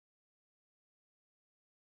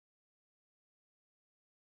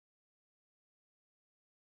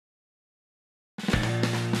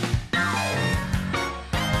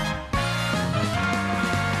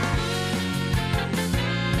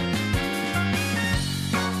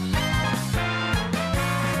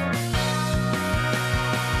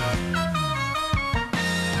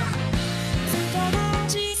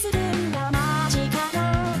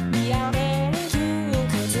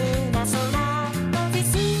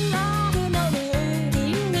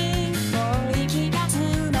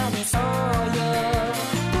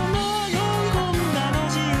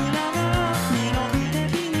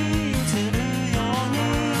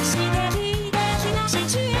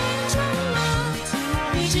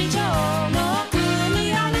地上の奥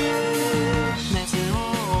にある熱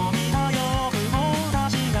を帯びた欲望た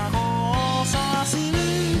ちが交差する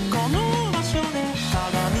この場所で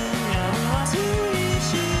鏡合わす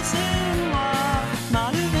視線はま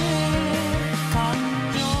るで感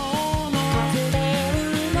情の隠れる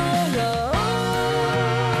模様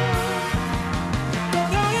強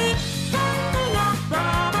い感度が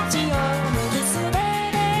私を脱ぎ捨て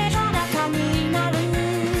て裸になる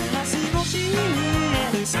ラス越しに見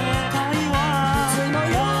える世界はいつも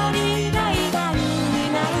より大胆に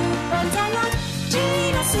なる万歳を散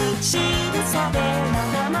らす仕草でま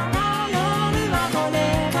だまだ夜はこれ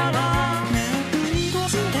からゆっくりと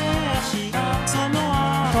捨て足がその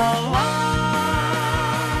後は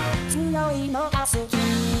強いのが好き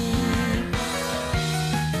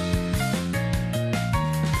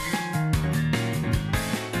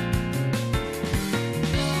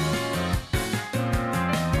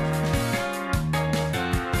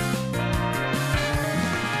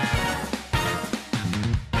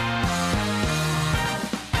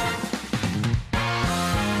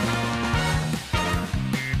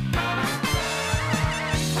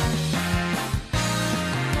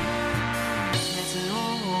熱を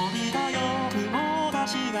帯びた欲望た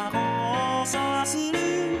ちが交差する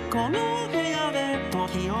この部屋で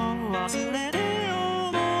時を忘れて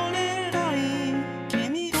溺れたい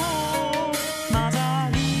君と混ざ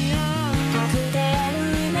り合う隠れる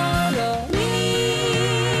のように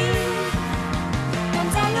万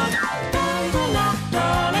歳の大悟なド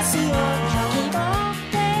レスをはき取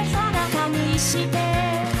って裸にして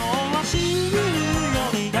今日はシングルよ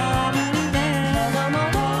りダブルで子供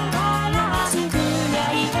とから熱く焼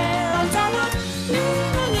いて万歳を夜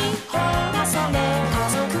にほがされ加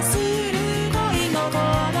速する恋の鼓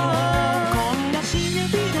動こんな刺激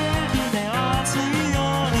的で熱い夜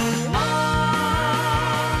は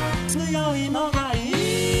強いのがいい